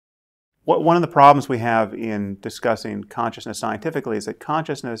One of the problems we have in discussing consciousness scientifically is that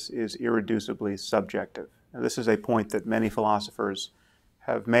consciousness is irreducibly subjective. Now, this is a point that many philosophers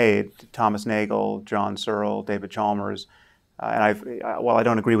have made, Thomas Nagel, John Searle, David Chalmers, while I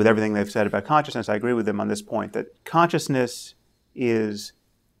don't agree with everything they've said about consciousness, I agree with them on this point, that consciousness is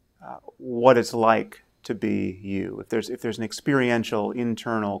what it's like to be you. If there's an experiential,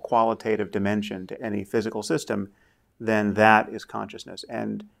 internal, qualitative dimension to any physical system, then that is consciousness.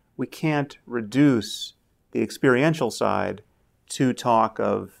 And we can't reduce the experiential side to talk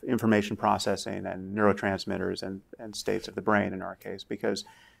of information processing and neurotransmitters and states of the brain in our case, because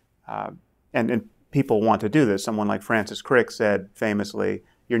and people want to do this. Someone like Francis Crick said famously,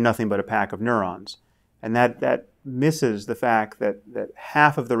 "You're nothing but a pack of neurons," and that misses the fact that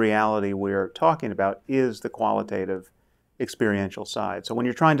half of the reality we're talking about is the qualitative experiential side. So when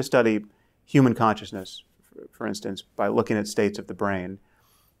you're trying to study human consciousness, for instance, by looking at states of the brain,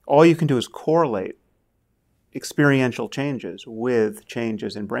 all you can do is correlate experiential changes with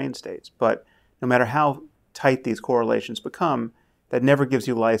changes in brain states. But no matter how tight these correlations become, that never gives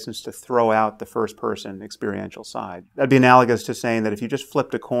you license to throw out the first-person experiential side. That'd be analogous to saying that if you just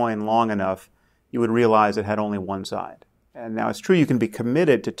flipped a coin long enough, you would realize it had only one side. And now it's true you can be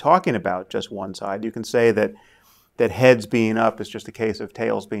committed to talking about just one side. You can say that heads being up is just a case of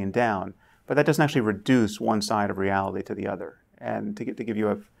tails being down, but that doesn't actually reduce one side of reality to the other. And to give you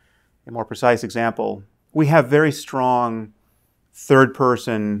a more precise example, we have very strong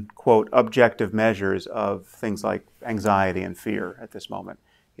third-person, quote, objective measures of things like anxiety and fear at this moment.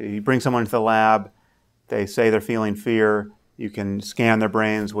 You bring someone into the lab, they say they're feeling fear, you can scan their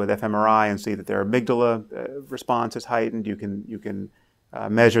brains with fMRI and see that their amygdala response is heightened. You can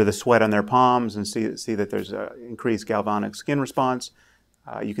measure the sweat on their palms and see that there's an increased galvanic skin response.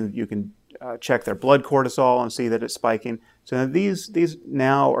 You can check their blood cortisol and see that it's spiking. So these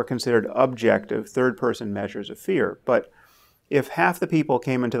now are considered objective third-person measures of fear. But if half the people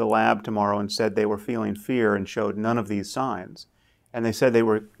came into the lab tomorrow and said they were feeling fear and showed none of these signs, and they said they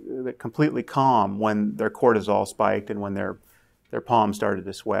were completely calm when their cortisol spiked and when their palms started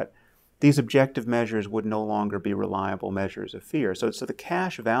to sweat, these objective measures would no longer be reliable measures of fear. So the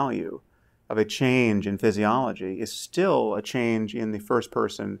cash value of a change in physiology is still a change in the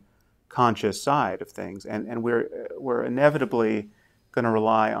first-person conscious side of things, and we're inevitably going to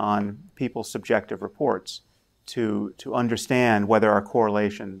rely on people's subjective reports to understand whether our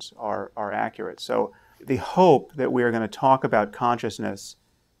correlations are accurate. So the hope that we are going to talk about consciousness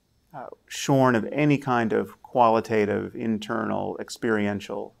shorn of any kind of qualitative, internal,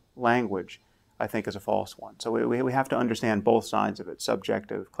 experiential language, I think is a false one. So we have to understand both sides of it,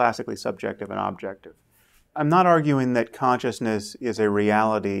 subjective, classically subjective and objective. I'm not arguing that consciousness is a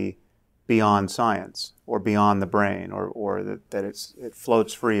reality beyond science or beyond the brain or that it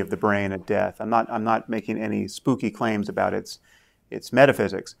floats free of the brain at death. I'm not making any spooky claims about its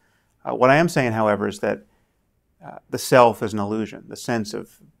metaphysics. What I am saying, however, is that the self is an illusion, the sense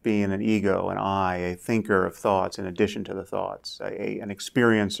of being an ego, an I, a thinker of thoughts in addition to the thoughts, an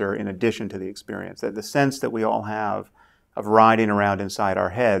experiencer in addition to the experience, that the sense that we all have of riding around inside our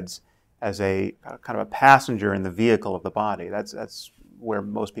heads as a kind of a passenger in the vehicle of the body. That's where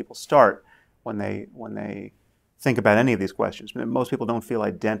most people start when they think about any of these questions. Most people don't feel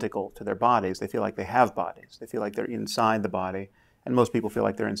identical to their bodies. They feel like they have bodies. They feel like they're inside the body, and most people feel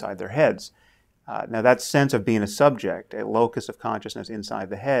like they're inside their heads. Now that sense of being a subject, a locus of consciousness inside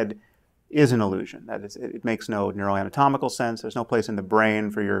the head, is an illusion. That is, it makes no neuroanatomical sense. There's no place in the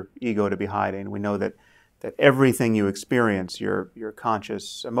brain for your ego to be hiding. We know that everything you experience, your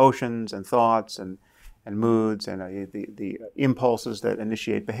conscious emotions and thoughts and moods and the impulses that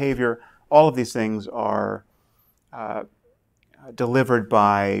initiate behavior, all of these things are delivered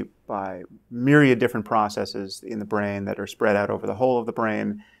by myriad different processes in the brain that are spread out over the whole of the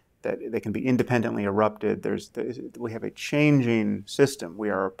brain, that they can be independently erupted. We have a changing system. We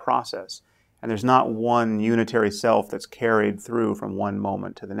are a process. And there's not one unitary self that's carried through from one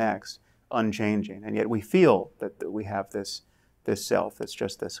moment to the next, unchanging. And yet we feel that we have this self that's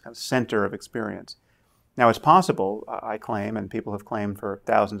just this kind of center of experience. Now it's possible, I claim, and people have claimed for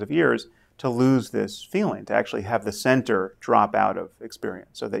thousands of years, to lose this feeling, to actually have the center drop out of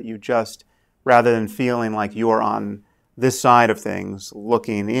experience, so that you just, rather than feeling like you're on this side of things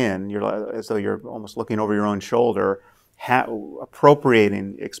looking in, you're as though you're almost looking over your own shoulder,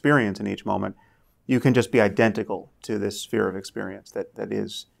 appropriating experience in each moment, you can just be identical to this sphere of experience that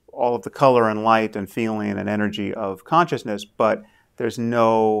is all of the color and light and feeling and energy of consciousness, but there's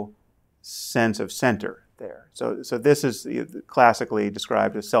no sense of center there. So this is classically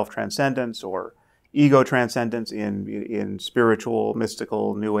described as self-transcendence or ego transcendence in spiritual,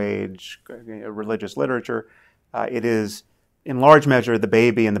 mystical, New Age, religious literature. It is, in large measure, the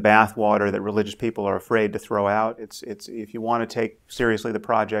baby in the bathwater that religious people are afraid to throw out. It's if you want to take seriously the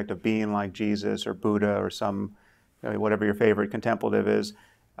project of being like Jesus or Buddha or some, whatever your favorite contemplative is,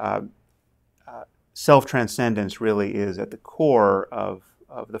 self-transcendence really is at the core of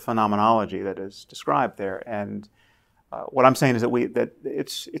the phenomenology that is described there. And what I'm saying is that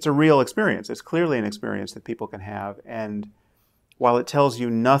it's a real experience. It's clearly an experience that people can have. And while it tells you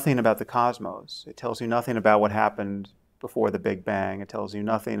nothing about the cosmos, it tells you nothing about what happened before the Big Bang, it tells you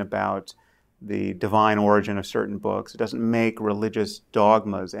nothing about the divine origin of certain books, it doesn't make religious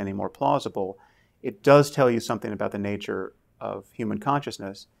dogmas any more plausible, it does tell you something about the nature of human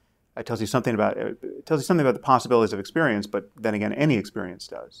consciousness. It tells you something about the possibilities of experience, but then again, any experience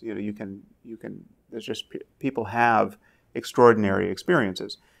does. There's just people have extraordinary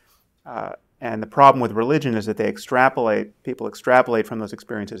experiences. And the problem with religion is that people extrapolate from those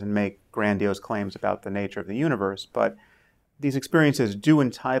experiences and make grandiose claims about the nature of the universe. But these experiences do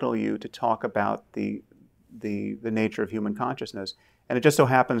entitle you to talk about the nature of human consciousness. And it just so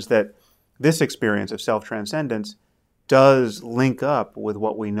happens that this experience of self-transcendence does link up with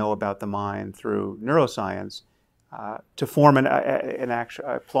what we know about the mind through neuroscience to form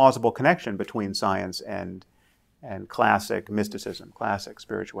a plausible connection between science and classic mysticism, classic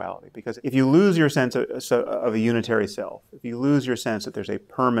spirituality. Because if you lose your sense of a unitary self, if you lose your sense that there's a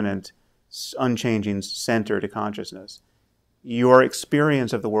permanent, unchanging center to consciousness, your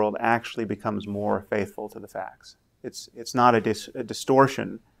experience of the world actually becomes more faithful to the facts. It's not a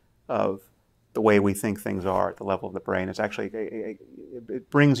distortion of the way we think things are at the level of the brain. It's actually, it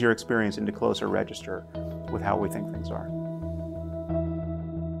brings your experience into closer register with how we think things are.